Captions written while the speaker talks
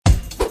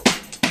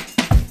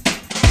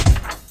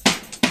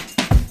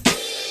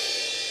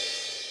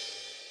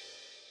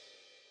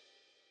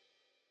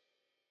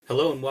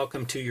Hello and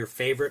welcome to your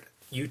favorite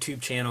YouTube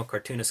channel,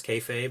 Cartoonist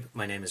Kayfabe.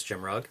 My name is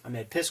Jim Rugg. I'm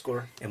Ed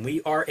Piskor. And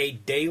we are a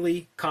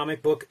daily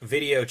comic book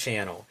video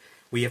channel.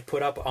 We have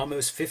put up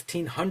almost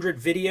 1,500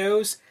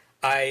 videos.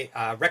 I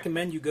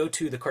recommend you go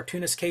to the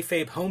Cartoonist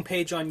Kayfabe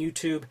homepage on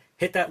YouTube,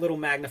 hit that little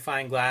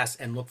magnifying glass,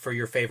 and look for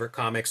your favorite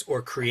comics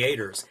or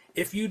creators.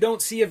 If you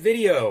don't see a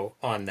video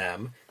on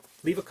them,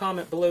 leave a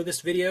comment below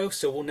this video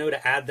so we'll know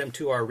to add them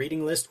to our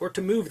reading list or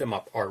to move them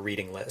up our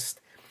reading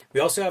list. We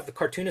also have the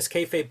Cartoonist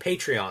Kayfabe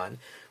Patreon,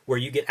 where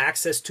you get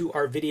access to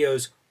our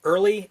videos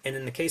early, and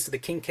in the case of the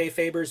King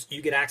Kayfabers, you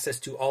get access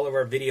to all of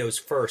our videos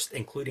first,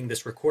 including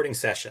this recording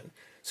session.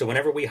 So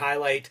whenever we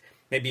highlight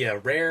maybe a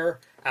rare,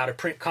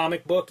 out-of-print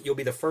comic book, you'll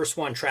be the first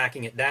one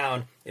tracking it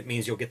down. It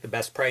means you'll get the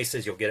best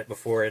prices, you'll get it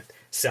before it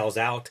sells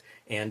out,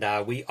 and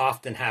we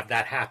often have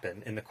that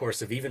happen in the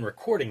course of even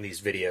recording these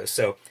videos.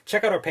 So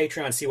check out our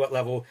Patreon, see what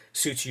level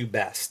suits you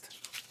best.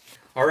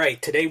 All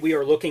right, today we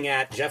are looking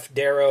at Geof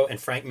Darrow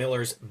and Frank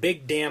Miller's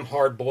Big Damn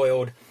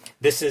Hard-Boiled.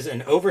 This is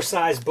an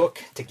oversized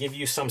book to give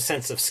you some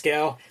sense of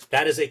scale.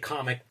 That is a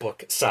comic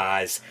book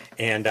size.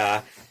 And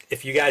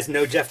if you guys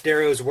know Geof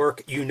Darrow's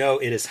work, you know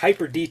it is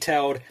hyper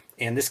detailed.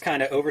 And this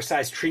kind of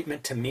oversized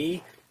treatment to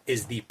me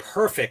is the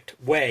perfect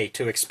way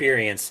to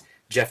experience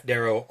Geof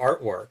Darrow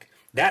artwork.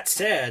 That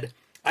said,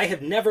 I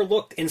have never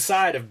looked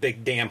inside of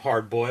Big Damn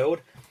Hard-Boiled.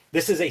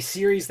 This is a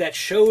series that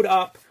showed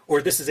up,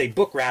 or this is a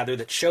book rather,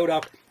 that showed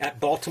up at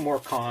Baltimore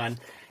Con.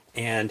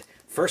 And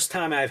first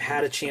time I've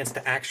had a chance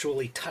to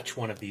actually touch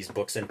one of these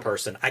books in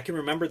person. I can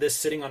remember this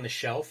sitting on the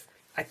shelf,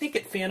 I think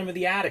at Phantom of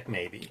the Attic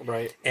maybe.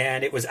 Right.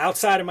 And it was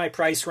outside of my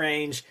price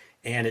range,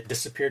 and it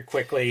disappeared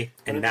quickly,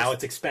 and now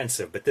it's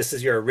expensive. But this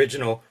is your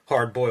original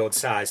hard-boiled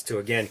size to,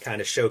 again,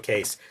 kind of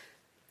showcase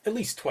at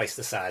least twice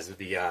the size of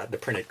the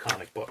printed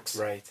comic books.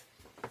 Right.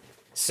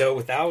 So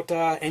without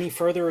any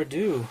further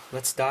ado,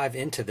 let's dive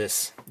into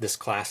this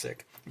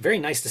classic. Very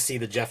nice to see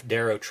the Geof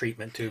Darrow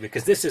treatment too,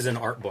 because this is an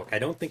art book. I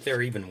don't think there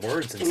are even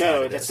words inside.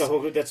 No, of this.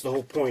 that's the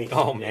whole point.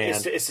 Oh man,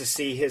 it's to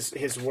see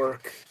his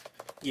work,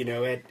 you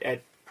know,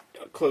 at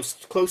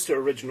close to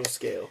original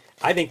scale.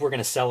 I think we're going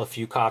to sell a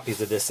few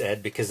copies of this,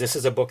 Ed, because this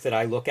is a book that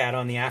I look at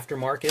on the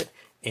aftermarket,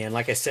 and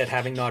like I said,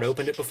 having not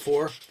opened it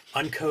before,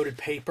 uncoated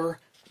paper,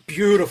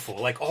 beautiful.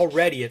 Like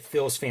already it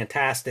feels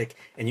fantastic,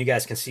 and you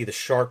guys can see the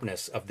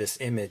sharpness of this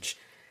image.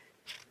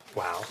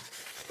 Wow.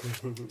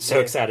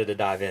 So excited to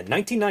dive in.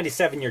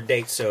 1997 year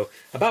date, so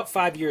about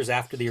 5 years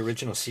after the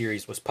original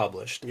series was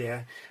published.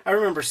 Yeah, I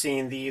remember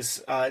seeing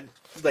these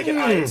like at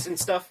Ice and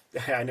stuff.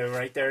 I know,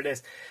 right there it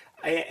is.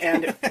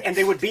 And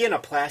they would be in a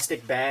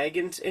plastic bag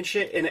and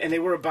shit, and they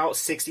were about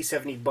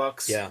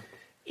 $60-$70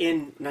 in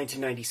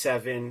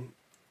 1997.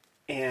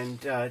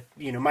 And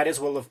you know, might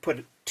as well have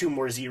put 2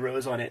 more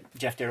zeros on it.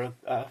 Geof Darrow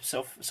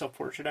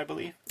self-portrait, I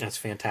believe. That's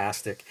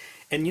fantastic.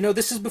 And you know,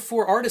 this is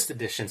before artist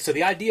edition, so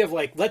the idea of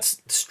like,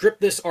 let's strip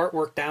this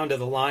artwork down to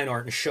the line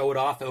art and show it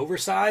off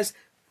oversized,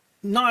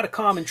 not a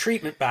common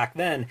treatment back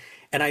then.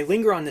 And I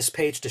linger on this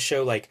page to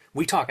show, like,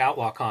 we talk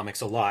outlaw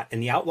comics a lot. In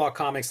the outlaw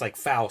comics like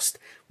Faust,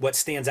 what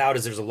stands out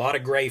is there's a lot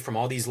of gray from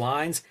all these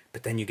lines,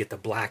 but then you get the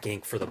black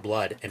ink for the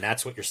blood, and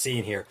that's what you're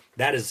seeing here.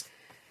 That is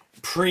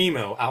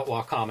primo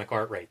outlaw comic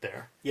art right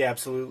there. Yeah,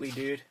 absolutely,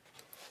 dude.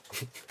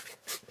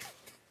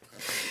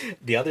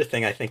 The other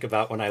thing I think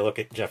about when I look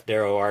at Geof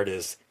Darrow art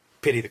is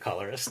pity the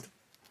colorist.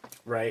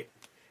 Right.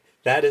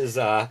 That is,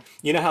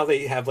 you know how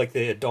they have like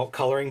the adult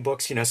coloring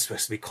books, you know,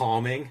 supposed to be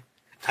calming?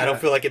 I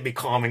don't feel like it'd be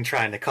calming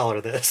trying to color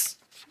this.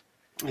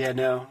 Yeah,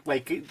 no,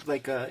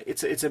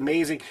 it's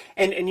amazing,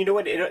 and you know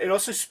what? It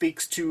also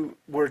speaks to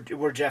where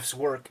Geof's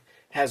work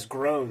has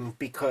grown,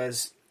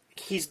 because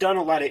he's done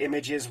a lot of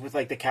images with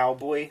like the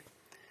cowboy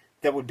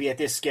that would be at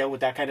this scale with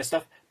that kind of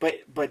stuff,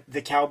 but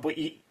the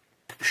cowboy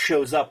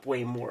shows up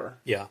way more.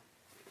 Yeah,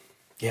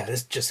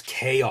 this is just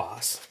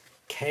chaos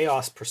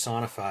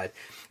personified.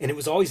 And it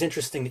was always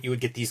interesting that you would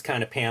get these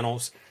kind of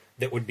panels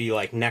that would be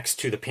like next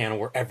to the panel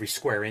where every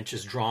square inch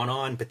is drawn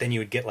on, but then you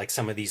would get like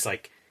some of these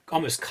like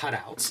almost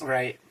cutouts.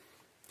 Right.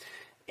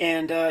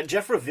 And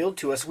Geof revealed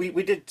to us, we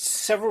did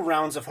several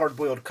rounds of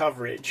hard-boiled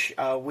coverage.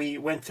 We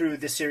went through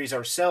this series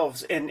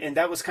ourselves, and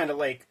that was kind of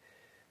like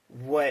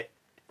what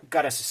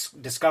got us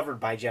discovered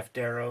by Geof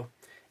Darrow.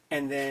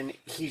 And then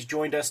he's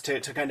joined us to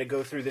kind of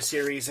go through the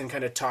series and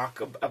kind of talk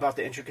about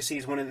the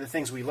intricacies. One of the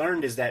things we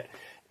learned is that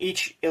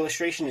each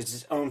illustration is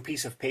its own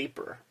piece of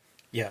paper.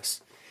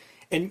 Yes.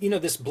 And, you know,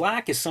 this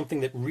black is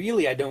something that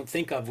really I don't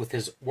think of with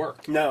his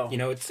work. No. You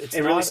know, it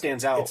really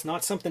stands out. It's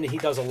not something that he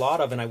does a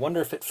lot of, and I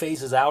wonder if it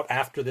phases out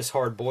after this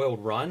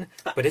hard-boiled run,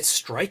 but it's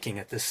striking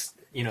at this,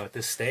 you know, at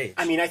this stage.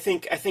 I mean, I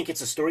think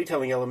it's a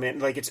storytelling element.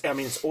 Like, it's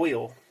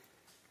oil.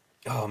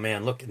 Oh,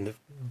 man, look at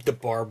the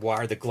barbed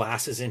wire, the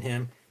glasses in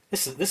him.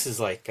 This is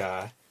like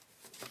a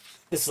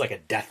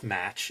death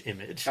match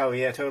image. Oh,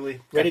 yeah,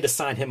 totally. Ready to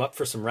sign him up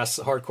for some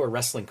hardcore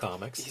wrestling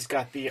comics. He's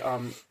got the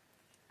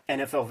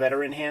NFL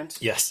veteran hands.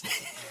 Yes.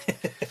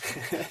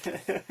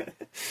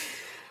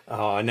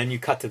 Oh, and then you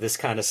cut to this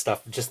kind of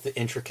stuff, just the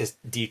intricate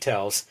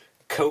details.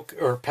 Coke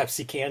or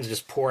Pepsi cans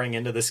just pouring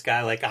into this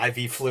guy like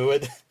IV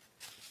fluid.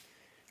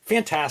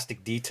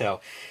 fantastic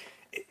detail.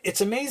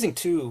 It's amazing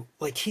too,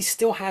 like he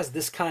still has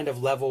this kind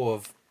of level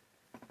of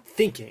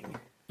thinking,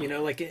 you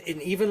know, like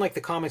in even like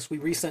the comics, we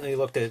recently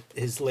looked at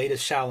his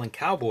latest Shaolin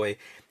Cowboy,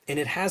 and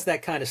it has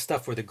that kind of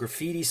stuff where the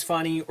graffiti's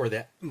funny or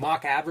the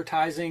mock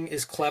advertising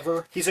is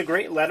clever. He's a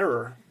great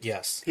letterer.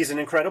 Yes. He's an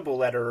incredible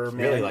letterer,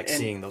 man. Really like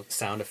seeing the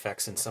sound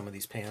effects in some of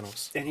these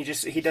panels. And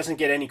he doesn't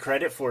get any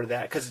credit for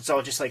that because it's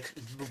all just like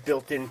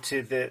built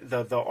into the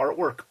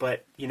artwork.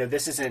 But, you know,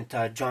 this isn't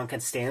John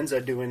Costanza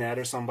doing that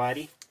or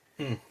somebody.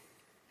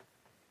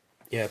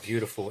 Yeah,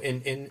 beautiful.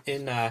 In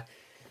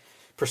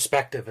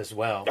perspective as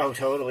well. Oh,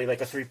 totally.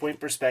 Like a 3-point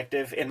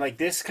perspective. And like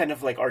this kind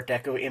of like Art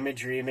Deco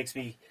imagery, it makes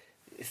me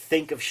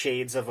think of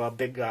shades of a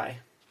big guy.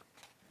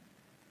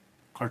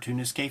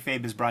 Cartoonist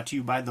Kayfabe is brought to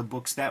you by the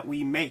books that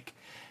we make.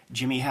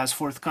 Jimmy has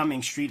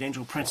forthcoming Street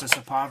Angel Princess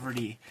of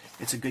Poverty.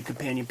 It's a good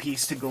companion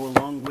piece to go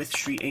along with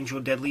Street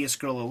Angel Deadliest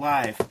Girl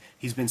Alive.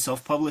 He's been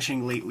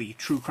self-publishing lately.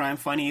 True Crime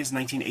Funnies,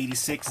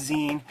 1986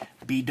 zine,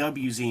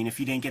 BW zine. If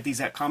you didn't get these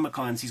at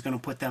Comic-Cons, he's going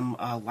to put them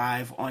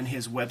live on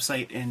his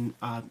website in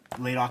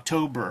late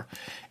October.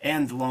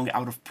 And the long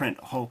out-of-print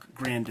Hulk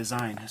Grand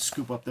Design.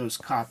 Scoop up those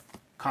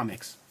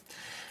comics.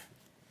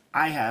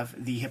 I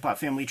have the Hip Hop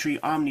Family Tree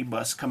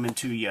Omnibus coming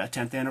to you.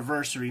 10th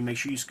anniversary. Make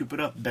sure you scoop it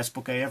up. Best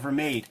book I ever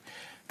made.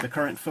 The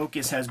current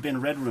focus has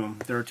been Red Room.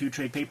 There are 2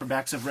 trade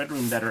paperbacks of Red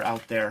Room that are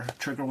out there.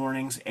 Trigger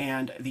Warnings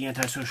and The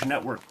Antisocial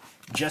Network.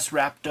 Just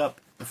wrapped up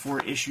the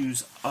 4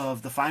 issues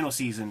of the final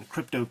season,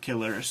 Crypto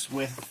Killers,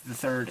 with the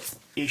 3rd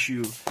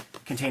issue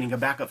containing a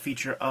backup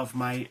feature of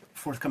my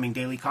forthcoming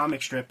daily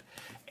comic strip,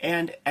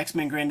 and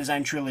X-Men Grand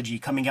Design Trilogy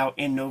coming out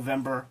in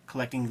November,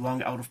 collecting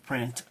long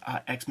out-of-print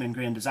X-Men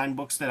Grand Design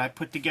books that I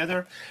put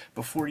together.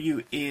 Before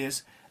you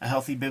is a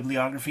healthy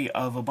bibliography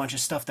of a bunch of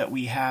stuff that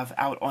we have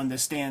out on the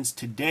stands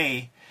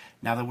today.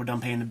 Now that we're done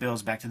paying the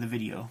bills, back to the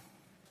video.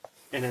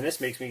 And then this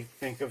makes me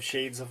think of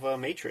shades of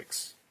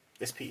Matrix,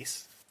 this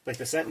piece, like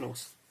the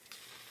Sentinels.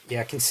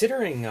 Yeah,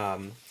 considering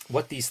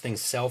what these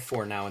things sell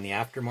for now in the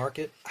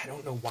aftermarket, I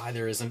don't know why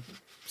there isn't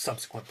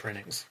subsequent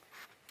printings.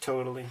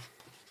 Totally.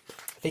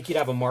 I think you'd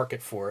have a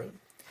market for it.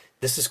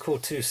 This is cool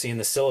too, seeing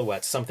the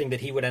silhouettes. Something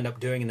that he would end up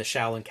doing in the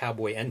Shaolin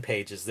Cowboy end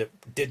pages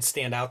that did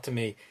stand out to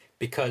me,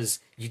 because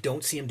you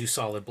don't see him do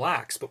solid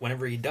blacks, but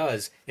whenever he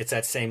does, it's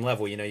that same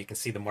level. You know, you can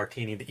see the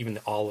martini, even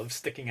the olive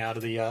sticking out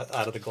of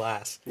the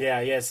glass.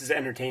 Yeah, this is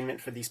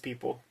entertainment for these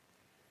people.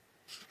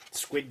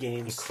 Squid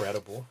Games.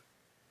 Incredible.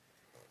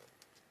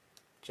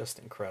 Just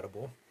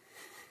incredible.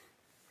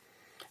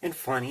 And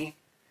funny.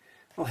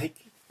 Like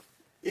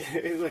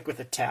with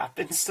a tap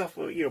and stuff,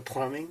 you know,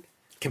 plumbing.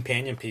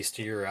 Companion piece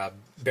to your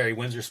Barry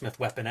Windsor Smith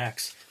Weapon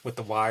X with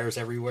the wires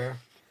everywhere.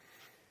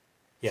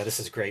 Yeah, this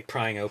is great.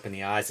 Prying open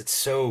the eyes. It's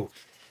so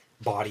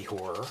body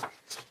horror.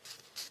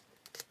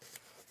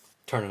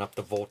 Turning up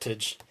the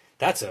voltage.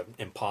 That's an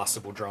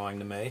impossible drawing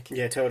to make.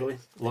 Yeah, totally.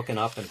 Looking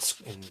up and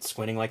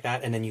squinting like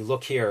that. And then you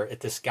look here at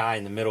this guy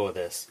in the middle of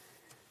this.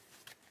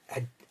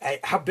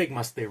 How big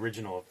must the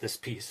original of this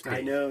piece be?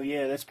 I know,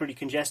 yeah, that's pretty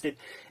congested.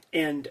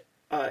 And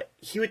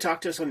he would talk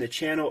to us on the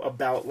channel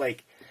about,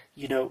 like,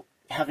 you know,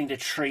 having to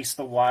trace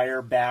the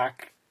wire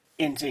back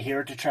into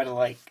here to try to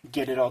like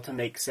get it all to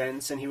make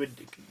sense, and he would,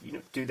 you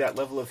know, do that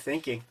level of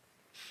thinking.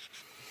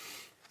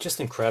 Just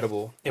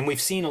incredible. And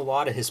we've seen a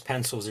lot of his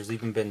pencils. There's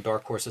even been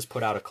Dark Horse has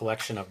put out a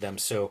collection of them,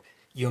 so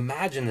you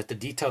imagine that the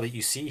detail that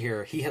you see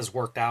here, he has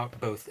worked out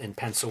both in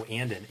pencil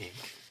and in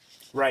ink.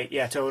 Right,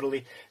 yeah,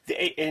 totally.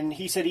 And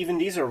he said even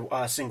these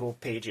are single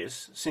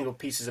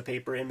pieces of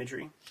paper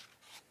imagery.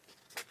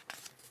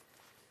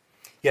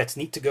 Yeah, it's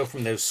neat to go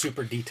from those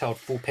super detailed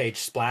full page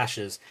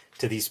splashes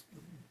to these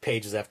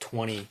pages that have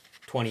 20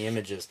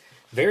 images.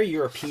 Very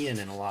European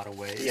in a lot of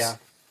ways. Yeah.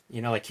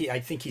 You know, like I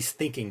think he's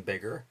thinking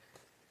bigger.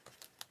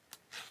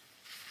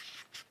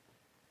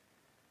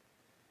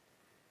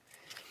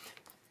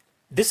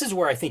 This is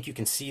where I think you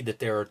can see that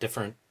there are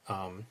different,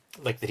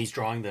 like that he's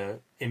drawing the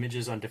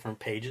images on different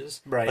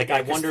pages. Right. Like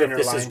I wonder if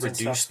this is lines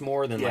reduced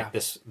more than Yeah. like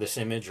this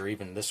image or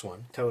even this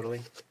one.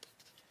 Totally.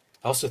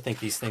 I also think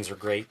these things are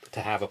great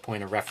to have a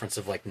point of reference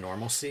of like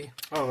normalcy.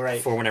 Oh,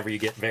 right. For whenever you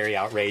get very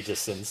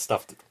outrageous and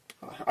stuff.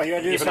 All you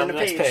gotta do is Even turn on the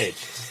next page.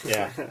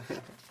 Yeah.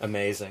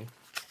 Amazing.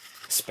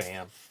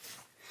 Spam.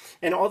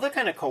 And all the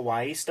kind of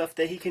kawaii stuff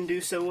that he can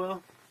do so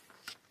well.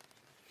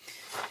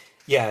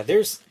 Yeah,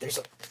 there's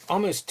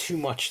almost too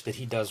much that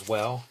he does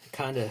well.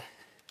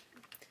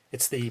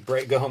 It's the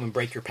go home and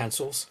break your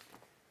pencils,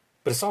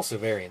 but it's also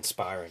very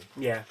inspiring.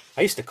 Yeah.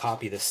 I used to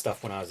copy this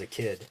stuff when I was a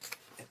kid.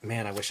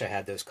 Man, I wish I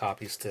had those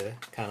copies to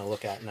kind of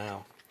look at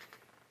now.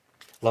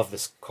 Love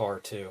this car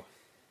too.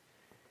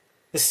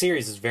 This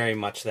series is very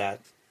much that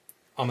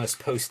almost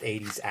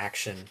post-80s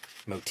action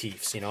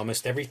motifs. You know,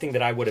 almost everything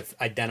that I would have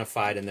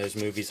identified in those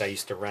movies I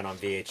used to rent on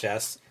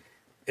VHS,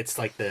 it's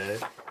like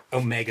the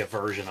Omega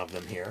version of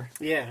them here.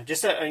 Yeah,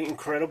 just an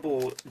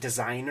incredible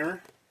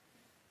designer.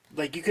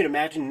 Like, you could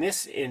imagine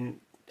this in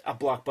a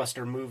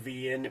blockbuster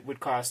movie, and it would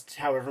cost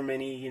however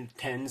many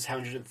tens,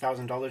 hundreds of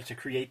 $1,000s to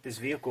create this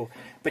vehicle.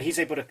 But he's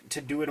able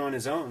to do it on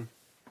his own.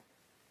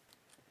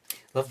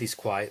 Love these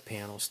quiet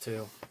panels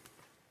too.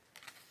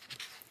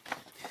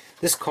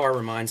 This car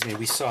reminds me,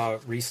 we saw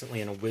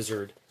recently in a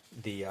Wizard,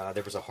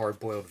 there was a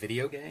hard-boiled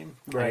video game.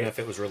 I don't know if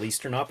it was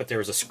released or not, but there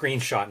was a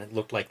screenshot and it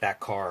looked like that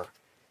car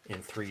in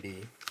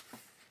 3D.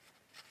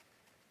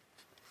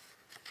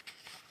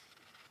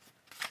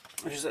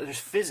 There's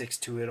physics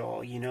to it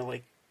all, you know,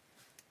 like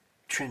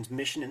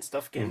transmission and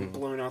stuff getting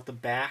blown out the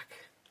back.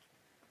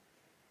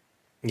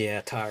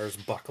 Yeah, tires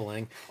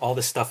buckling. All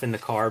the stuff in the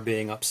car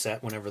being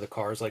upset whenever the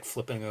car's like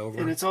flipping over.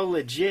 And it's all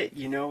legit,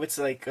 you know, it's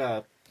like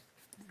a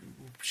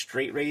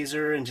straight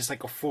razor and just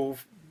like a full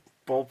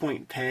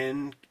ballpoint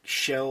pen,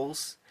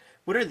 shells.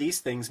 What are these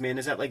things, man?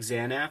 Is that like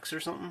Xanax or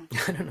something?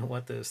 I don't know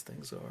what those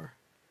things are.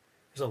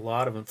 There's a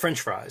lot of them.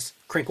 French fries.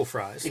 Crinkle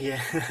fries. Yeah.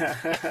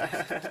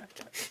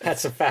 Had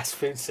some fast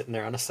food sitting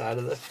there on the side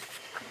of the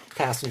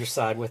passenger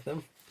side with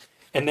them.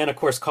 And then, of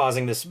course,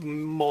 causing this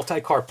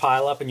multi-car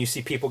pileup, and you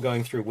see people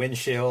going through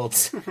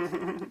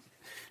windshields.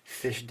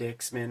 Fish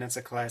dicks, man. That's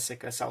a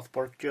classic, a South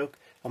Park joke.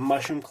 A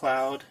mushroom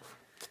cloud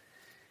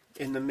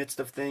in the midst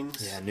of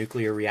things. Yeah,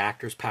 nuclear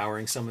reactors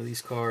powering some of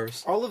these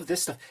cars. All of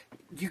this stuff.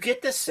 You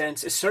get this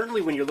sense,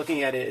 certainly when you're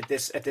looking at it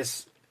at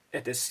this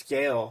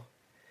scale,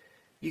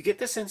 you get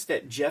the sense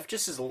that Geof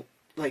just is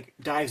like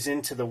dives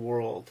into the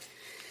world.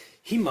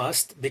 He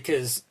must,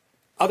 because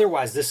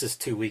otherwise this is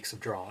 2 weeks of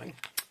drawing.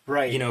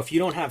 Right. You know, if you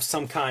don't have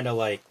some kind of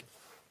like,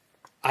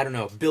 I don't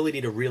know,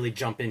 ability to really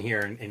jump in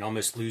here and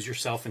almost lose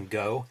yourself and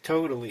go.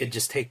 Totally. It'd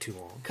just take too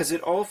long. Because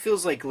it all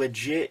feels like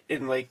legit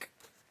and like,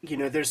 you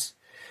know, there's,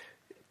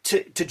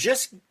 to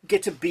just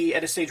get to be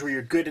at a stage where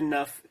you're good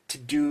enough to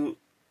do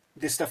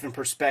this stuff in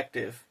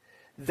perspective,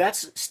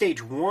 that's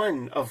stage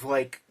one of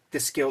like the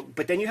skill,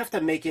 but then you have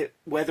to make it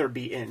weather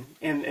beaten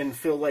and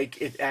feel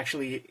like it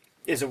actually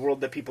is a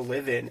world that people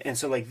live in. And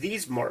so like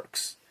these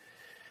marks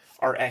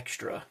are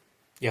extra.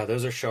 Yeah,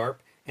 those are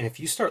sharp. And if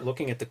you start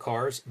looking at the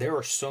cars, there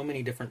are so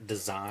many different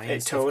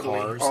designs of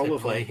cars all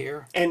at play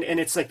here. And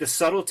it's like the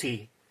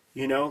subtlety,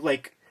 you know,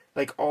 like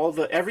all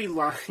the, every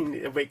line,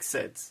 it makes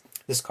sense.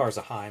 This car's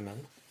a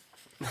Hyman.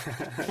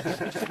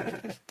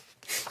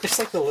 Just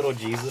like the little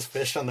Jesus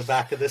fish on the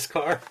back of this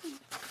car.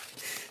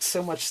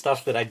 So much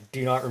stuff that I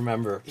do not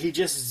remember. He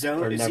just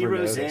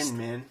zeroes in,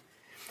 man.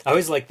 I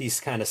always like these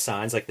kind of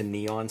signs, like the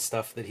neon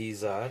stuff that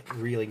he's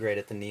really great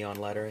at the neon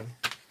lettering.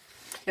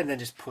 And then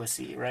just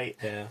pussy, right?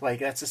 Yeah. Like,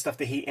 that's the stuff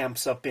that he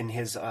amps up in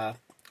his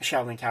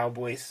Shaolin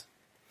Cowboys.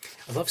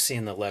 I love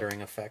seeing the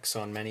lettering effects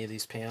on many of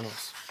these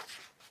panels.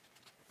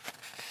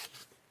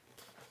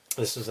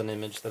 This is an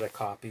image that I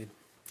copied.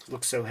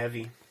 Looks so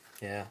heavy.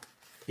 Yeah.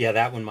 Yeah,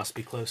 that one must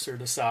be closer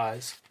to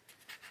size.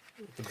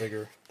 The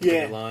bigger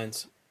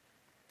lines.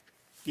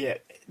 Yeah,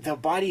 the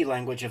body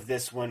language of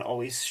this one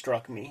always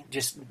struck me.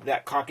 Just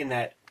that cocking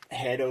that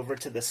head over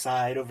to the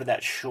side, over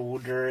that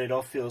shoulder. It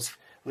all feels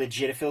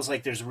legit. It feels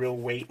like there's real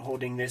weight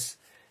holding this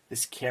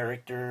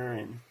character.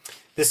 And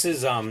this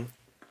is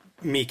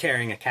me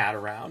carrying a cat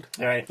around.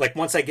 All right. Like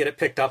once I get it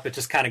picked up, it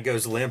just kind of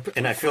goes limp,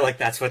 and I feel like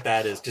that's what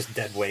that is, just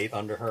dead weight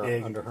under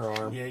her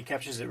arm. Yeah, he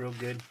captures it real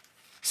good.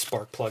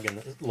 Spark plug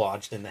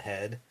lodged in the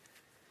head.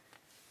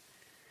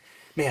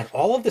 Man,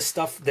 all of the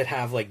stuff that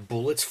have like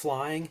bullets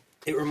flying,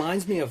 it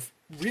reminds me of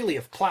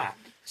Platt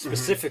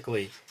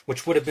specifically,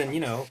 which would have been, you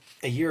know,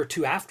 a year or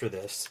two after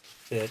this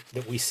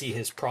that we see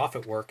his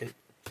Prophet work at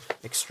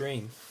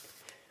Extreme.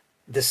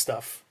 This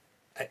stuff,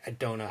 I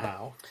don't know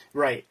how.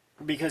 Right,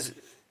 because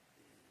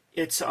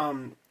it's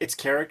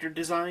character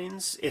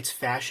designs, it's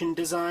fashion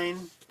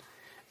design.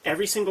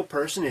 Every single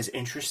person is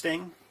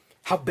interesting.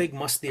 How big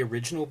must the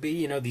original be?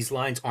 You know, these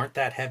lines aren't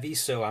that heavy,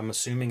 so I'm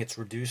assuming it's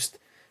reduced,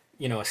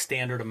 you know, a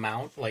standard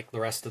amount like the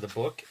rest of the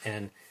book,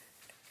 and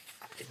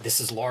this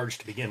is large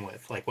to begin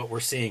with. Like what we're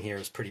seeing here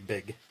is pretty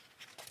big.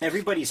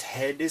 Everybody's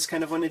head is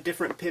kind of on a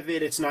different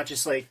pivot. It's not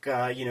just like,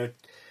 you know,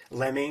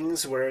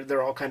 Lemmings where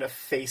they're all kind of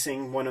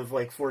facing one of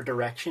like four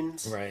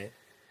directions. Right.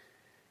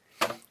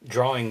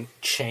 Drawing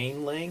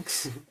chain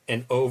links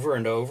and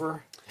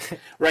over.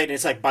 Right, and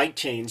it's like bike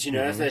chains, you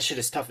know, that shit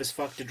is tough as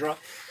fuck to draw.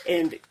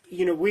 And,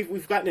 you know,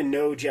 we've gotten to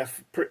know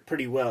Geof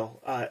pretty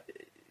well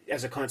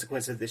as a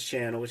consequence of this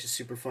channel, which is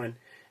super fun.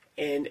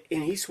 And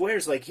he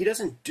swears, like, he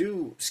doesn't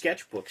do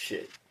sketchbook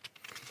shit.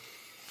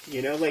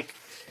 You know, like,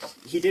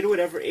 he did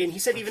whatever, and he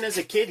said even as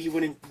a kid he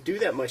wouldn't do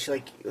that much.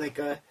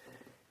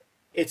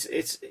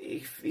 He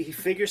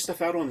figures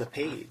stuff out on the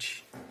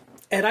page.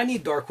 And I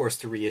need Dark Horse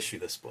to reissue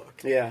this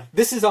book. Yeah.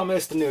 This is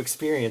almost a new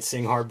experience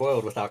seeing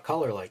Hardboiled without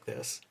color like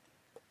this.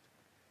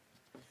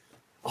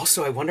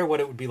 Also, I wonder what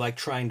it would be like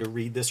trying to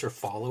read this or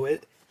follow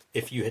it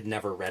if you had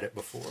never read it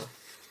before.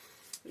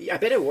 Yeah, I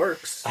bet it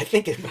works. I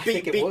think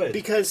it would.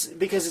 Because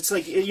it's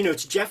like, you know,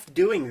 it's Geof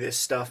doing this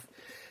stuff.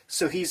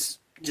 So he's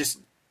just,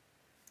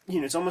 you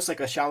know, it's almost like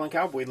a Shaolin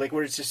Cowboy, like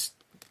where it's just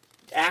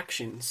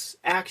actions.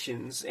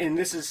 And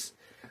this is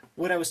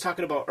what I was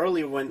talking about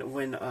earlier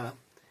when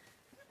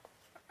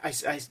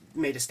I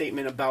made a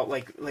statement about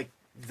like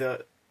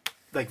the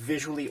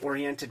visually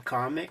oriented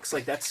comics.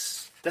 Like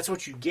that's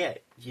what you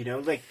get, you know?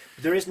 Like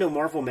there is no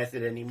Marvel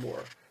method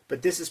anymore,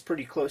 but this is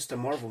pretty close to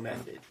Marvel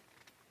method.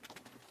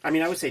 I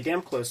mean, I would say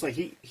damn close. Like,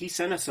 he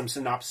sent us some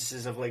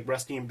synopsises of, like,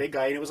 Rusty and Big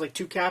Guy, and it was, like,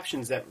 2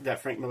 captions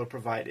that Frank Miller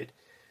provided.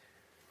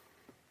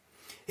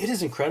 It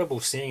is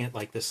incredible seeing it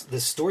like this. The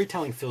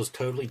storytelling feels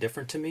totally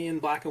different to me in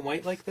black and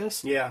white like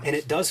this. Yeah. And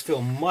it does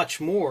feel much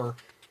more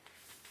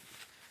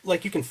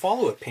like you can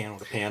follow it panel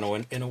to panel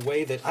in a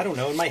way that, I don't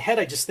know, in my head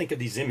I just think of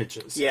these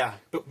images. Yeah.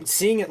 But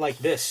seeing it like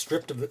this,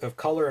 stripped of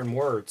color and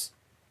words,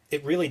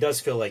 it really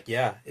does feel like,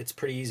 yeah, it's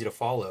pretty easy to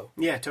follow.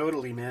 Yeah,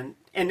 totally, man.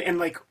 And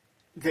like,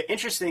 the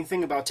interesting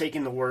thing about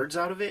taking the words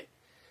out of it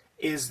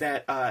is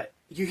that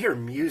you hear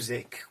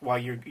music while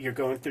you're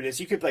going through this.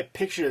 You could, like,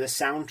 picture the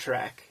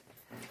soundtrack.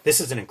 This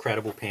is an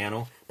incredible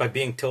panel. By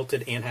being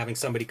tilted and having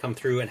somebody come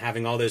through and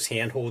having all those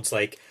handholds,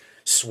 like,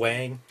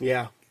 swaying.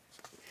 Yeah.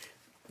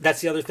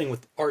 That's the other thing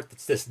with art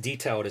that's this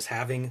detailed, is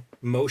having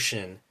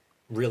motion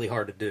really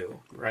hard to do.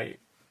 Right.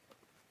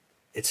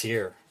 It's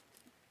here.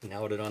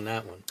 Nailed it on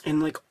that one.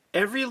 And, like,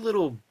 every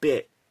little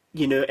bit,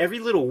 you know, every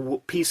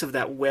little piece of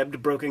that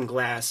webbed broken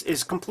glass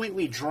is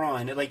completely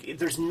drawn. Like,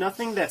 there's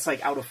nothing that's,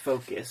 like, out of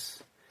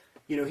focus.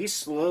 You know, he's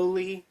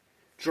slowly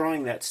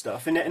drawing that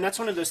stuff. And that's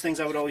one of those things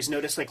I would always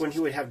notice, like, when he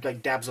would have,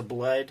 like, dabs of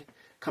blood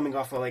coming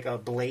off of, like, a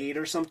blade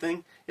or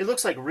something. It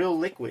looks like real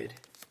liquid.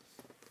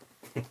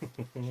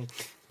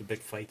 The big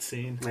fight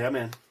scene. Yeah,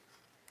 man.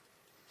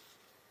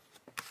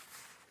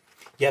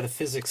 Yeah, the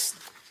physics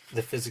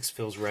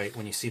feels right.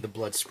 When you see the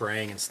blood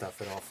spraying and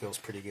stuff, it all feels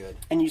pretty good.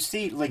 And you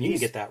see, like, You can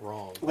get that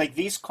wrong. Like,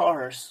 these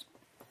cars,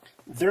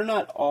 they're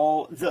not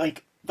all,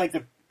 like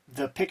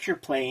the picture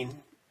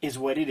plane is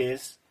what it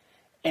is,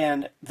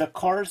 and the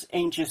cars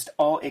ain't just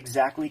all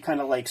exactly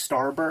kind of like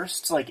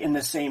starbursts, like in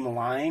the same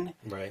line.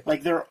 Right.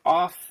 Like, they're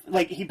off,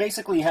 like, he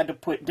basically had to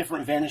put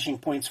different vanishing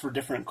points for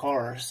different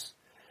cars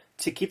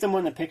to keep them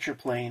on the picture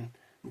plane,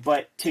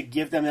 but to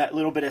give them that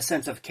little bit of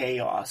sense of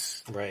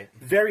chaos. Right.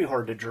 Very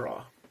hard to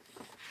draw.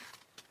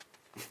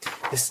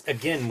 This,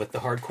 again, with the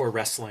hardcore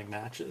wrestling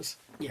matches.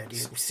 Yeah,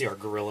 dude. We see our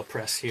gorilla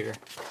press here.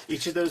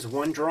 Each of those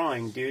one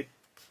drawing, dude.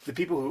 The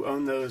people who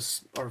own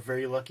those are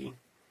very lucky.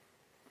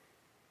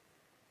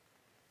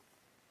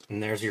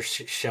 And there's your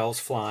shells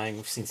flying.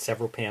 We've seen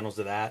several panels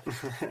of that.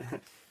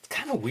 It's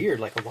kind of weird.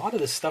 Like, a lot of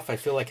this stuff I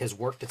feel like has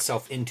worked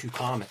itself into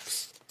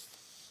comics.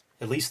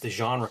 At least the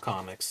genre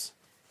comics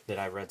that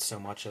I read so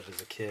much of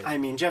as a kid. I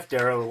mean, Geof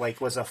Darrow, like,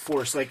 was a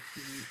force. Like,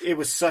 it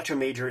was such a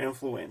major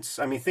influence.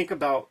 I mean, think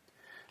about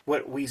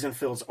what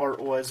Wiesenfeld's art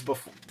was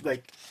before,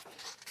 like,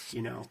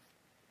 you know,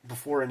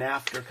 before and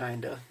after,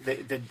 kind of,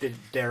 the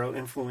Darrow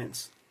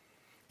influence.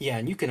 Yeah,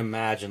 and you can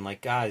imagine,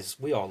 like, guys,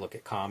 we all look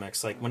at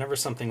comics. Like, whenever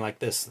something like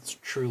this that's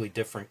truly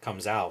different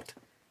comes out,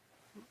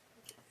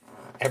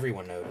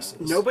 everyone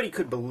notices. Nobody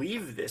could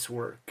believe this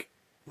work.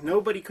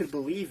 Nobody could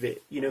believe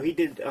it. You know, he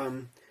did,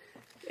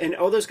 and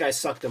all those guys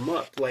sucked him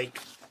up. Like,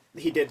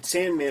 he did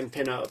Sandman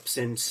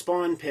pinups and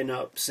Spawn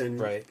pinups and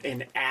Right.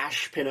 and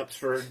Ash pinups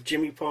for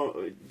Jimmy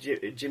Palmiotti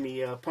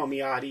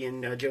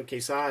and Joe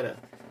Quesada.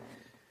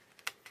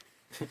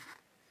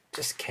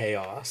 Just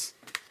chaos.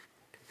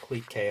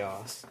 Complete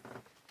chaos.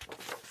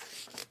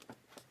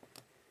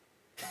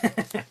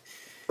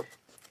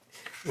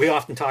 We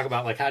often talk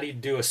about, like, how do you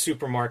do a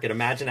supermarket?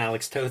 Imagine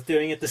Alex Toth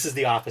doing it. This is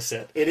the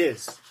opposite. It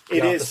is. The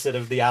It is. opposite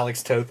of the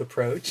Alex Toth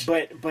approach.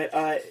 But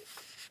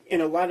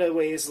in a lot of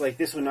ways, like,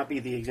 this would not be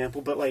the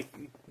example, but, like,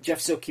 Geof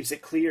still keeps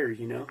it clear,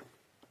 you know?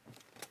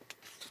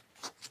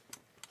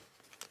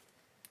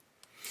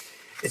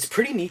 It's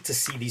pretty neat to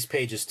see these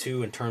pages,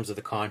 too, in terms of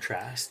the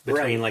contrast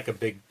between, Right. like, a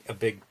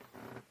big,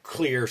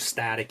 clear,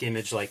 static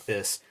image like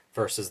this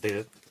versus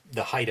the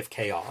height of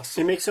chaos.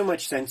 It makes so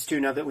much sense,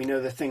 too, now that we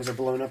know that things are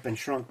blown up and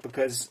shrunk,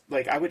 because,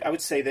 like, I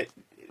would say that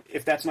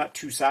if that's not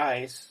 2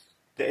 size,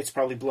 that it's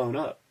probably blown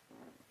up.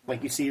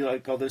 Like, you see,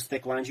 like, all those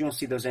thick lines, you don't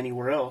see those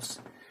anywhere else.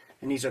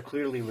 And these are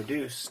clearly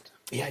reduced.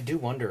 Yeah, I do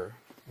wonder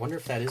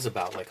if that is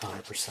about, like,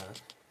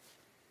 100%.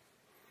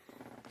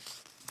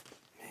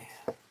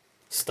 Man.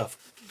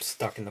 Stuff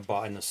stuck in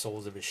the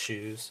soles of his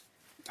shoes.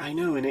 I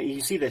know, and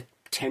you see the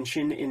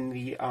tension in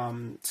the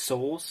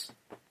soles.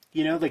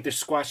 You know, like, they're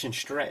squash and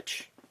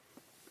stretch.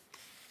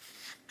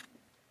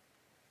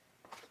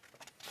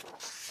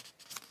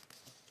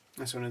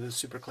 That's one of those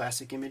super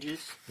classic images.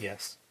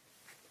 Yes.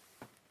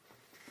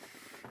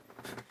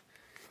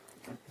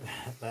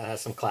 That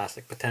has some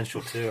classic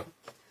potential, too.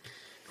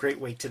 Great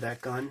weight to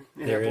that gun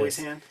in There that boy's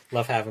is. hand.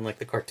 Love having, like,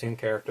 the cartoon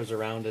characters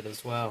around it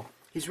as well.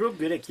 He's real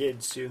good at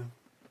kids, too.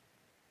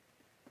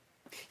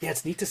 Yeah,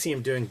 it's neat to see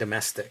him doing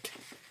domestic.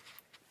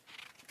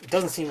 It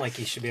doesn't seem like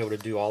he should be able to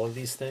do all of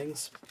these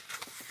things.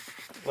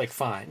 Like,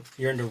 fine,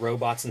 you're into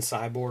robots and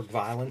cyborg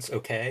violence,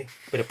 okay.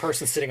 But a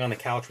person sitting on the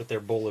couch with their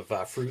bowl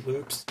of Fruit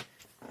Loops,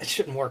 it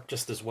shouldn't work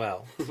just as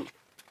well.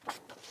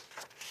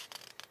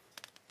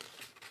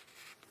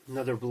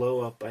 Another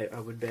blow up, I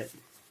would bet.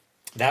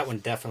 That one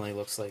definitely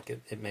looks like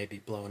it may be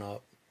blown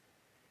up.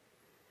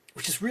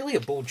 Which is really a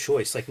bold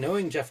choice. Like,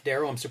 knowing Geof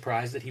Darrow, I'm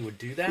surprised that he would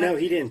do that. No,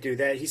 he didn't do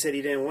that. He said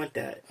he didn't want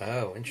that.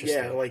 Oh, interesting.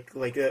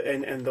 Yeah,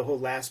 and the whole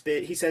last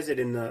bit, he says it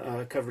in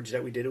the coverage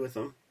that we did with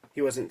him.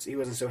 he wasn't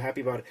so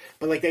happy about it.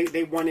 But like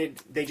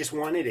they just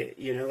wanted it,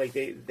 you know, like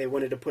they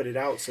wanted to put it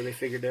out, so they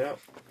figured it out.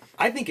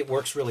 I think it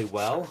works really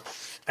well.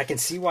 I can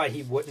see why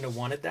he wouldn't have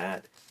wanted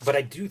that, but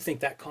I do think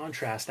that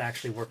contrast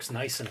actually works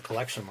nice in a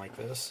collection like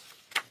this.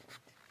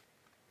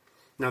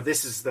 Now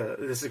this is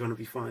going to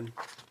be fun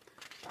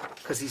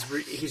because he's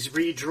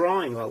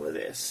redrawing all of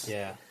this.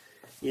 Yeah.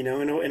 You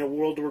know, in a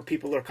world where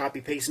people are copy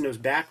pasting those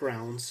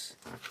backgrounds,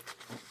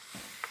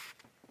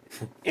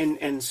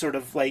 and sort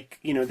of like,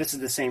 you know, this is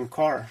the same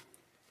car.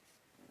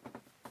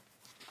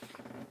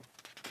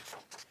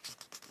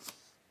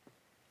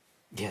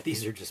 Yeah,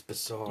 these are just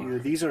bizarre. You know,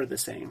 these are the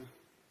same.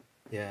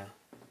 Yeah.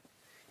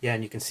 Yeah,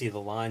 and you can see the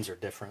lines are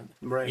different.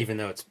 Right. Even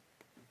though it's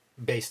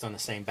based on the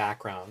same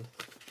background.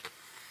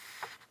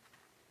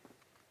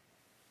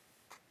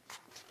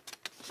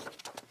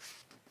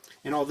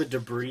 And all the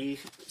debris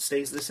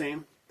stays the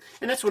same.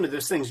 And that's one of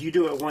those things. You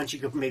do it once, you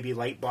could maybe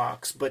light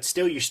box, but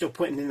still you're still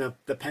putting in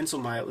the pen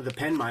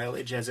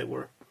mileage, as it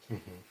were.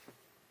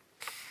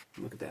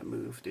 Mm-hmm. Look at that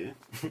move, dude.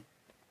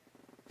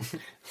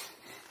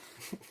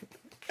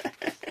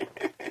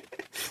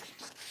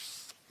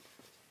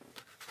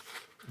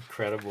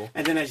 Incredible.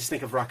 And then I just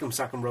think of Rock'em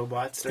Sock'em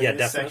Robots. Yeah,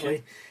 definitely.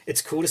 Section.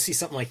 It's cool to see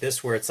something like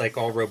this where it's like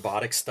all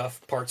robotic stuff,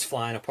 parts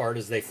flying apart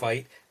as they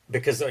fight.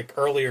 Because like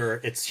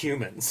earlier, it's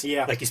humans.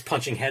 Yeah. Like he's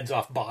punching heads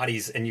off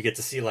bodies, and you get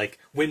to see like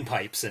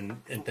windpipes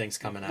and things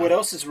coming out. What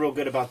else is real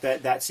good about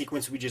that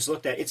sequence we just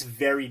looked at? It's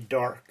very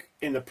dark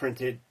in the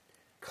printed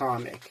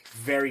comic.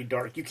 Very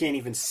dark. You can't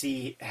even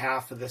see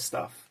half of the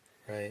stuff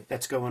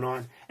that's going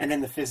on. And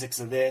then the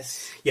physics of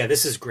this. Yeah,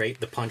 this is great.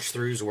 The punch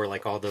throughs where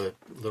like all the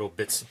little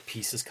bits and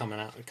pieces coming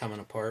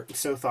apart. It's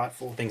so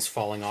thoughtful. Things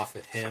falling off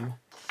at him.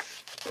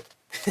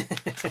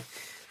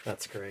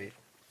 That's great.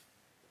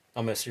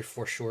 Almost your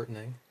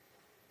foreshortening.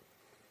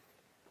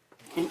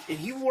 And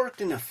you worked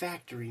in a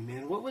factory,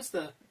 man. What was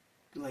the,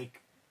 like,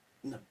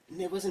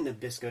 it wasn't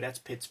Nabisco, that's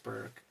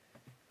Pittsburgh.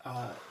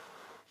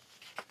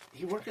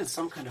 He worked in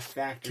some kind of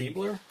factory.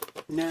 Keebler?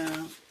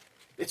 No.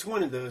 It's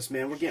one of those,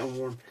 man. We're getting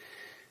warm.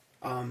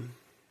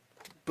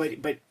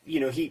 But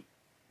you know, he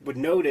would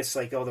notice,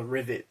 like, all the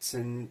rivets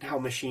and how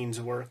machines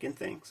work and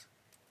things.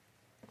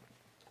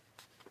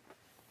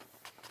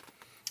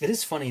 It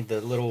is funny,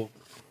 the little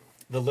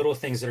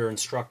things that are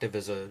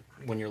instructive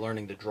when you're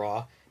learning to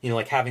draw. You know,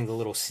 like having the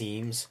little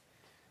seams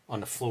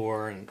on the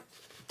floor and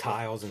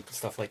tiles and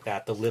stuff like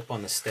that. The lip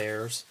on the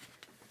stairs.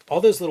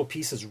 All those little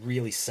pieces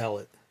really sell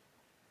it.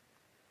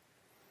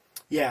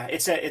 Yeah,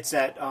 it's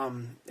that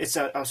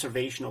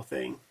observational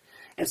thing.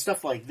 And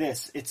stuff like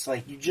this, it's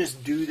like you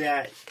just do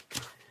that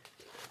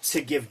to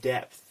give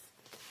depth.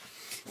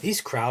 These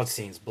crowd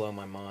scenes blow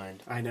my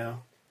mind. I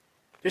know.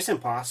 It's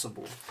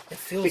impossible. It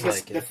feels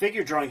because like it. The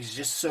figure drawing is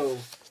just so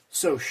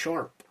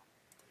sharp.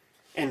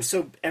 And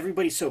so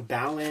everybody's so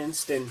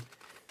balanced, and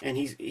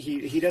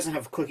he doesn't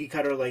have cookie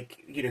cutter,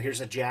 like, you know,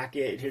 here's a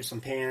jacket, here's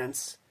some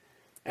pants.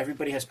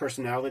 Everybody has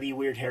personality,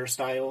 weird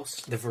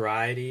hairstyles. The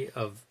variety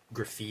of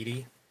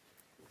graffiti.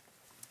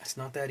 It's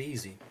not that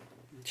easy.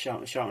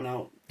 Shouting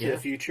out to the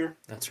future.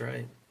 That's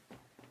right.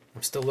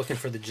 I'm still looking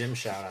for the gym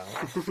shout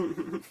out.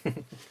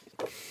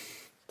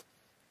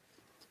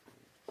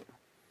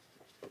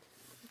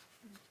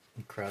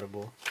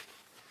 Incredible.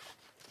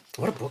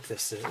 What a book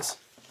this is.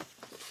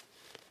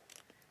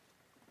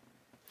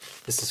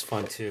 This is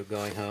fun too,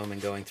 going home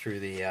and going through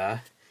the,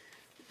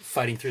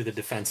 fighting through the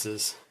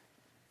defenses.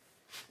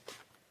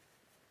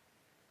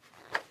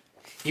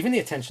 Even the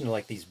attention to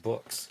like these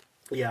books.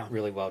 Yeah.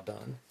 Really well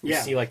done. You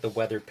see like the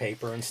weathered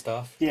paper and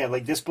stuff. Yeah,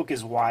 like this book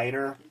is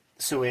wider,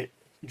 so it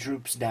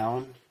droops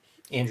down.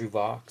 Andrew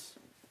Vox.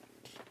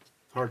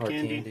 Hard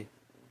candy.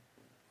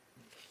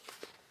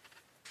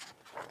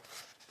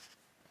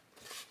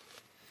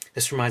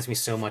 This reminds me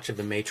so much of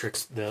the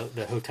Matrix, the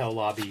hotel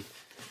lobby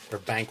or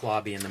bank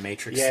lobby in the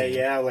Matrix Yeah, scene.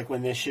 yeah, like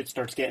when this shit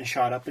starts getting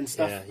shot up and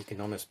stuff. Yeah, you can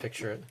almost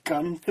picture it.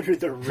 Gun through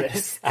the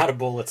wrist. Out of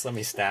bullets, let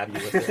me stab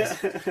you with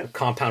this.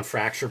 Compound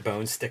fracture,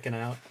 bones sticking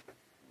out.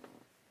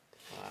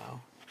 Wow.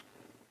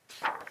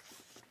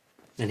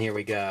 And here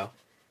we go.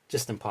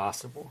 Just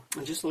impossible.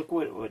 And just look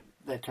what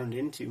that turned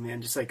into,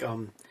 man. Just like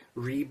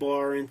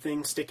rebar and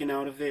things sticking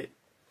out of it.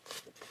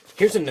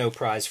 Here's a no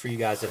prize for you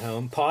guys at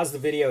home. Pause the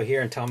video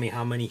here and tell me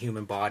how many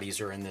human bodies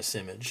are in this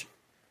image.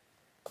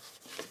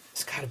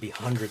 It's got to be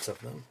hundreds of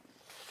them.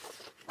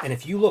 And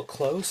if you look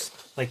close,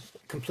 like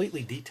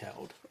completely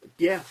detailed.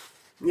 Yeah.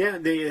 Yeah,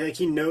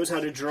 he knows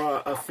how to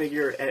draw a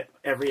figure at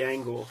every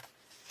angle.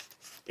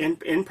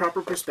 In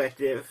proper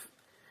perspective,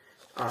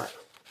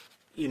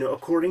 you know,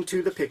 according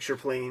to the picture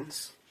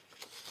planes.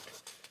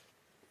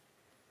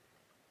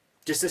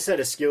 Just a set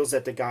of skills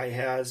that the guy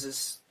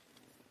has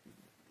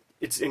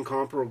it's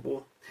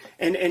incomparable.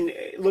 And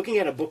looking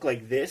at a book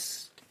like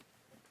this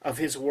of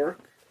his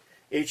work,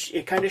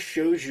 it kind of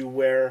shows you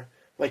where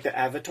like the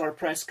Avatar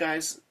Press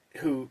guys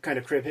who kind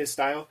of crib his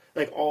style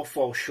like all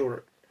fall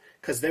short,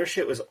 because their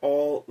shit was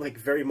all like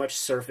very much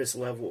surface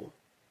level.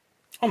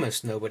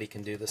 Almost nobody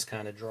can do this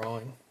kind of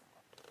drawing.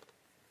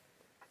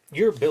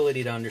 Your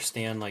ability to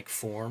understand like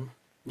form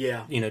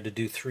Yeah. You know, to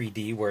do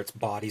 3D where it's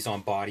bodies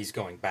on bodies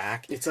going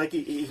back. It's like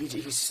he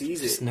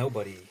sees Just it.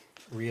 nobody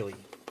really.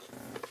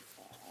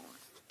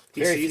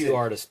 He Very sees few it.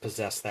 artists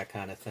possess that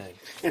kind of thing.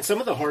 And some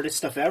of the hardest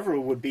stuff ever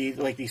would be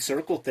like these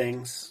circle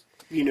things,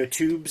 you know,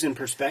 tubes and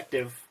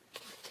perspective.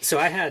 So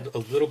I had a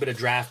little bit of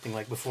drafting,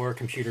 like before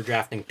computer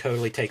drafting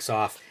totally takes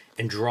off,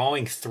 and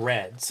drawing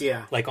threads,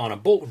 Yeah. like on a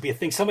bolt, would be a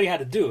thing somebody had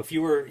to do. If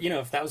you were, you know,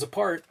 if that was a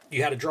part,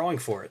 you had a drawing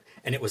for it.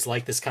 And it was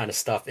like this kind of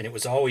stuff, and it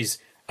was always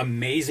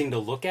amazing to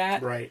look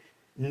at. Right.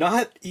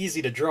 Not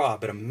easy to draw,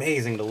 but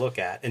amazing to look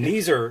at. And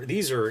these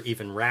are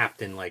even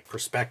wrapped in like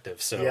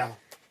perspective, so Yeah.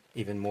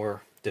 even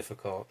more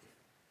difficult.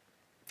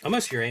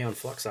 Almost your Aeon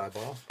Flux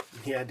eyeball.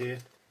 Yeah,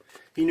 dude.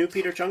 He knew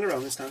Peter Chung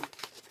around this time.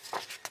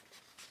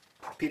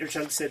 Peter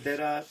Chung said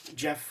that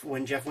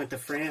when Geoff went to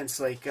France,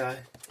 like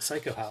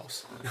Psycho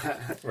House,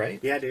 right?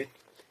 yeah, dude.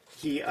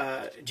 He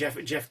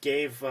Geoff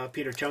gave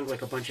Peter Chung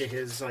like a bunch of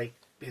his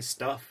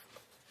stuff.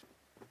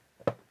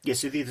 Yeah,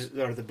 so these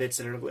are the bits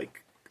that are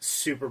like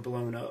super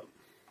blown up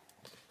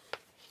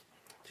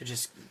to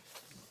just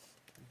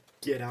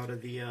get out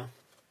of the.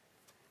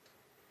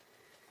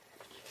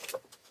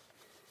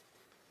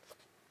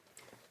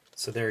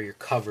 So there are your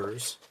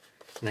covers.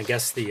 And I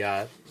guess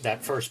the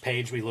that first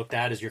page we looked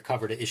at is your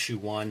cover to issue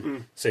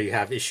 1. So you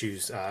have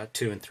issues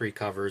 2 and 3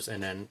 covers,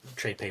 and then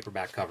trade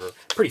paperback cover.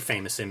 Pretty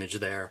famous image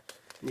there.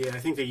 Yeah, I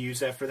think they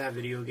used that for that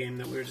video game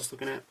that we were just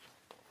looking at.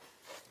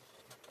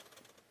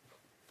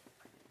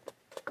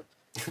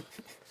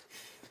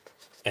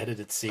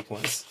 Edited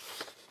sequence.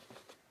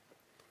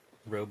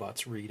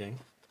 Robots reading.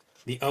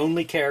 The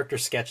only character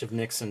sketch of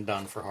Nixon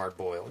done for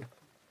Hardboiled.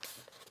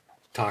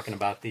 Talking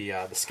about the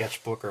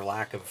sketchbook or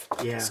lack of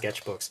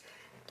sketchbooks.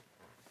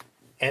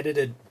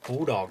 Edited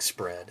Bulldog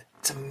spread.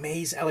 It's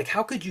amazing. Like,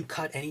 how could you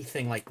cut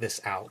anything like this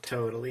out?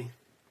 Totally.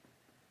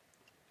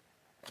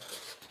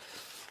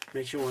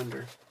 Makes you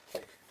wonder.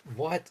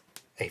 What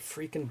a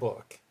freaking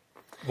book.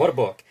 What a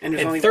book. And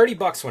And only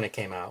 $30 when it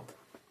came out.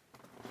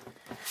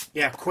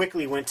 Yeah,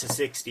 quickly went to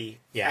 60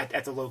 Yeah.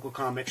 at the local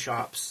comic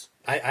shops.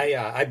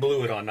 I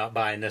blew it on not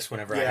buying this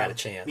whenever I Yeah. had a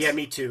chance. Yeah,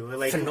 me too.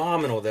 Like,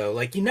 Phenomenal, though.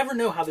 Like, you never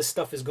know how this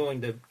stuff is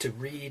going to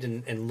read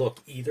and look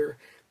either.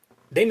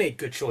 They made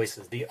good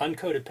choices. The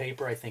uncoated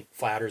paper, I think,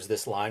 flatters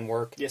this line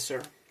work. yes,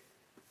 sir.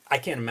 I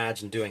can't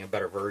imagine doing a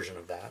better version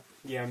of that.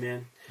 Yeah,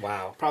 man.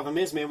 Wow. Problem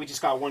is, man, we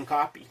just got one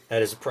copy.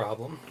 That is a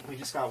problem. We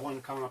just got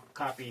one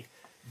copy.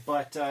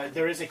 But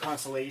there is a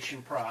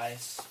consolation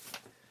prize,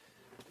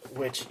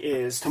 which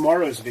is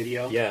tomorrow's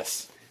video.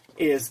 Yes.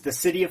 Is the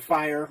City of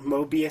Fire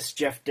Mobius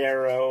Geof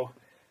Darrow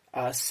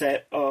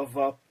set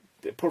of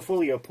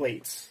portfolio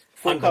plates.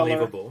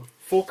 Unbelievable.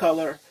 Full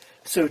color.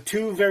 So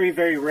 2 very,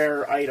 very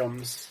rare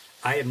items.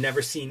 I have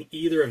never seen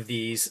either of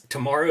these.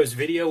 Tomorrow's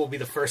video will be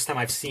the first time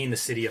I've seen the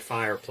City of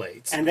Fire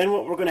plates. And then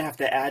what we're going to have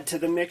to add to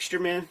the mixture,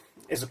 man,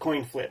 is a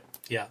coin flip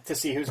Yeah. to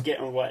see who's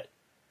getting what.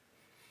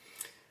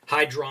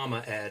 High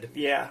drama, Ed.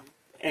 Yeah.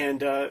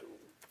 And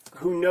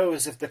who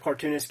knows if the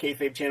Cartoonist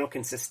Kayfabe channel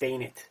can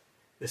sustain it.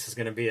 This is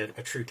going to be a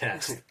true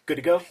test. Good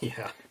to go?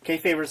 Yeah.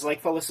 Kayfabers, like,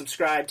 follow,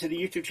 subscribe to the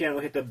YouTube channel.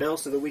 Hit the bell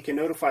so that we can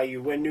notify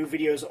you when new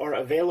videos are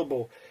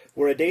available.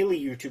 We're a daily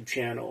YouTube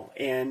channel.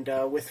 And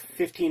with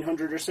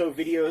 1,500 or so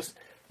videos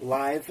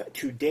live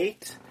to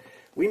date,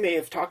 we may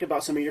have talked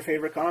about some of your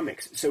favorite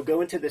comics. So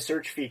go into the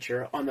search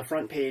feature on the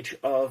front page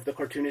of the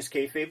Cartoonist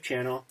Kayfabe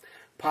channel.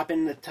 Pop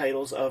in the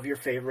titles of your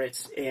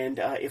favorites. And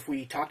if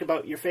we talked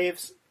about your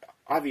faves,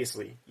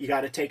 obviously, you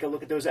got to take a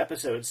look at those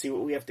episodes, see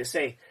what we have to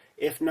say.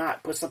 If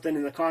not, put something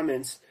in the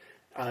comments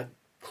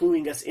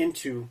cluing us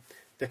into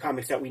the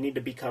comics that we need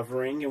to be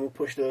covering, and we'll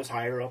push those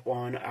higher up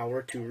on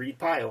our to-read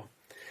pile.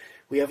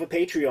 We have a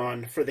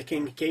Patreon for the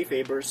King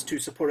Kayfabers to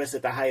support us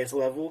at the highest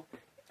level.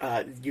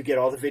 You get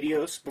all the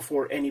videos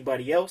before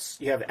anybody else.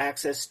 You have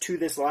access to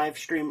this live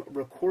stream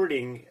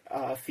recording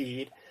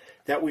feed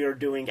that we are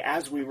doing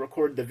as we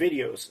record the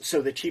videos.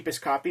 So the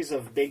cheapest copies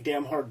of Big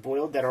Damn Hard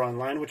Boiled that are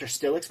online, which are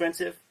still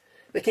expensive,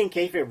 the King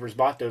Kayfabers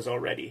bought those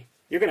already.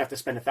 You're going to have to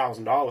spend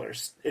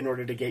 $1,000 in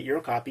order to get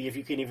your copy if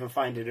you can even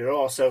find it at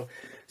all. So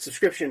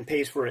subscription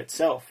pays for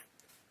itself.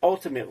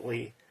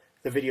 Ultimately,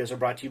 the videos are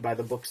brought to you by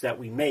the books that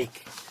we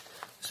make.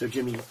 So,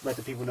 Jimmy, let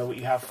the people know what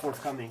you have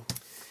forthcoming.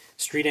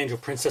 Street Angel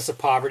Princess of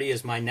Poverty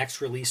is my next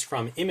release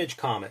from Image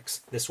Comics.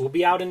 This will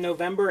be out in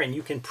November, and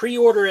you can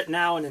pre-order it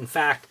now. And in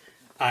fact,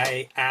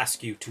 I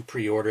ask you to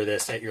pre-order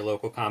this at your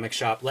local comic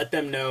shop. Let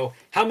them know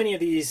how many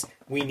of these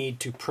we need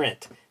to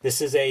print.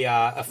 This is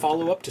a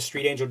follow-up to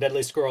Street Angel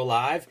Deadliest Girl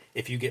Live.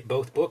 If you get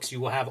both books,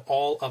 you will have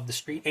all of the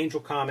Street Angel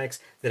comics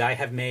that I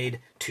have made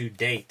to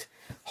date.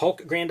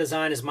 Hulk Grand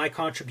Design is my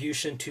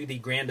contribution to the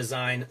Grand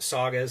Design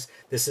sagas.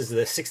 This is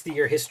the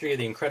 60-year history of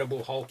the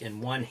Incredible Hulk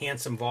in one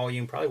handsome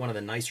volume, probably one of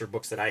the nicer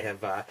books that I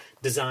have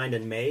designed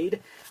and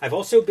made. I've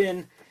also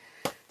been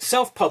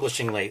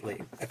self-publishing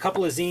lately. A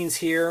couple of zines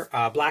here.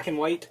 Black and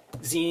White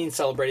zine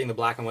celebrating the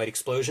black and white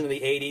explosion of the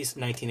 80s.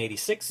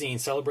 1986 zine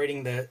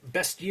celebrating the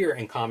best year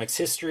in comics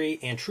history.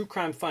 And True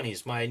Crime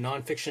Funnies, my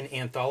nonfiction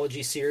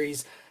anthology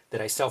series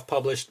that I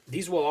self-published.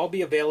 These will all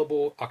be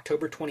available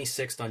October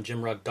 26th on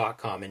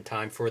jimrugg.com in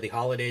time for the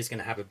holidays. Going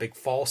to have a big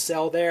fall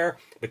sale there,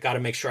 but got to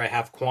make sure I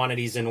have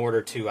quantities in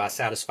order to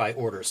satisfy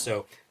orders.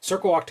 So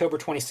circle October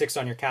 26th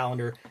on your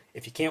calendar.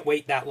 If you can't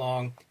wait that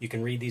long, you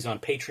can read these on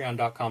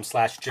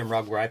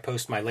patreon.com/jimrugg, where I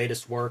post my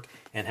latest work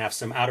and have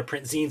some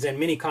out-of-print zines and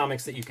mini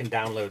comics that you can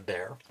download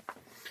there.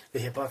 The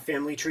Hip Hop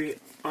Family Tree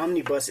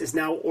Omnibus is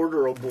now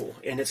orderable,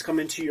 and it's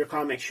coming to your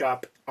comic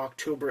shop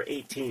October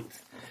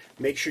 18th.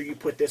 Make sure you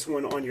put this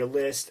one on your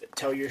list.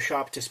 Tell your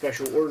shop to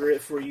special order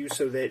it for you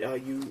so that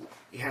you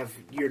have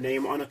your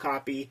name on a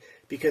copy,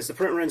 because the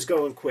print run's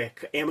going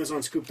quick.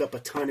 Amazon scooped up a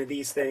ton of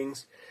these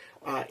things.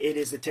 It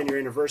is the 10-year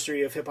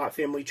anniversary of Hip Hop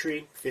Family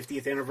Tree,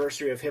 50th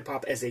anniversary of hip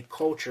hop as a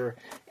culture,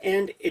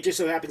 and it just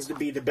so happens to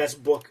be the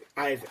best book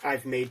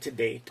I've made to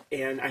date,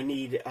 and I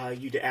need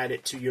you to add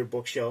it to your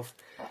bookshelf.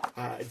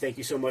 Thank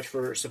you so much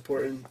for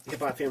supporting Hip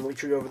Hop Family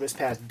Tree over this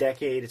past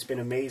decade. It's been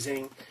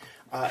amazing.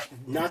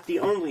 Not the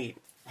only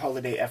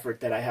holiday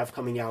effort that I have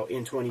coming out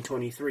in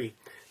 2023.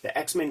 The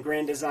X-Men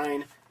Grand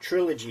Design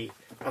trilogy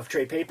of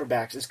trade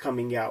paperbacks is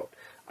coming out.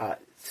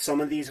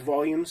 Some of these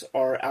volumes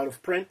are out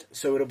of print,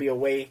 so it'll be a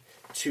way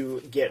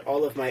to get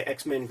all of my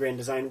X-Men Grand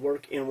Design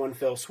work in one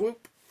fell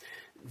swoop.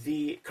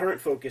 The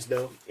current focus,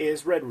 though,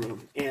 is Red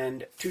Room,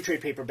 and 2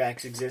 trade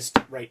paperbacks exist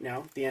right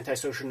now, The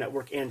Antisocial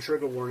Network and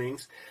Trigger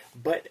Warnings,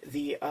 but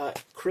the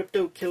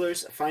Crypto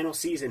Killers final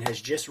season has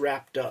just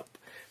wrapped up.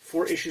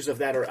 4 issues of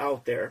that are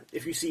out there.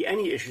 If you see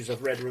any issues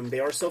of Red Room,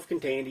 they are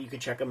self-contained. You can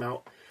check them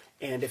out,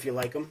 and if you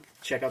like them,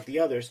 check out the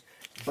others.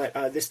 But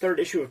this 3rd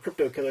issue of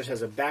Crypto Killers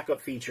has a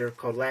backup feature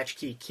called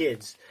Latchkey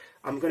Kids.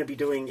 I'm going to be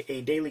doing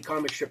a daily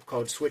comic strip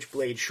called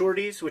Switchblade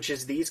Shorties, which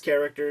is these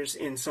characters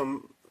in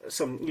some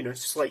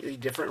slightly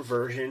different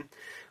version.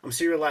 I'm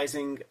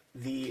serializing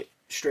the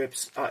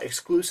strips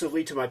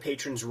exclusively to my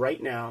patrons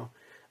right now.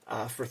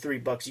 For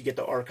 $3, you get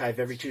the archive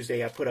every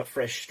Tuesday. I put up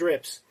fresh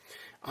strips.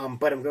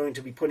 But I'm going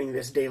to be putting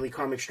this daily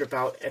comic strip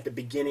out at the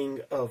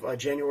beginning of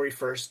January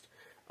 1st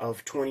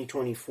of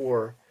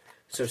 2024,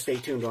 so stay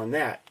tuned on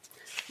that.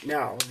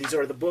 Now, these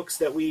are the books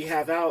that we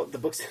have out, the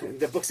books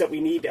that we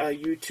need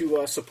you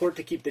to support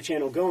to keep the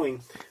channel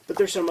going, but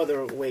there's some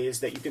other ways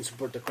that you can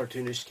support the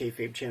Cartoonist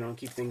Kayfabe channel and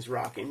keep things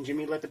rocking.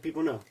 Jimmy, let the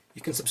people know.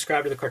 You can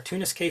subscribe to the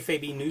Cartoonist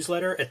Kayfabe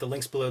newsletter at the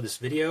links below this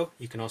video.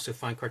 You can also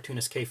find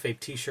Cartoonist Kayfabe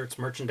t-shirts,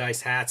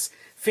 merchandise, hats,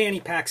 fanny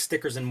packs,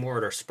 stickers, and more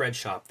at our spread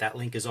shop. That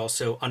link is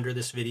also under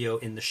this video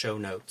in the show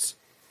notes.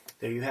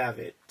 There you have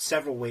it.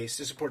 Several ways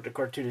to support the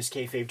Cartoonist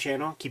Kayfabe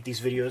channel. Keep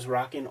these videos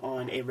rocking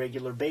on a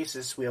regular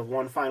basis. We have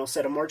one final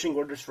set of marching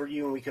orders for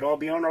you, and we could all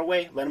be on our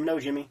way. Let them know,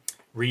 Jimmy.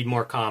 Read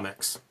more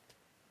comics.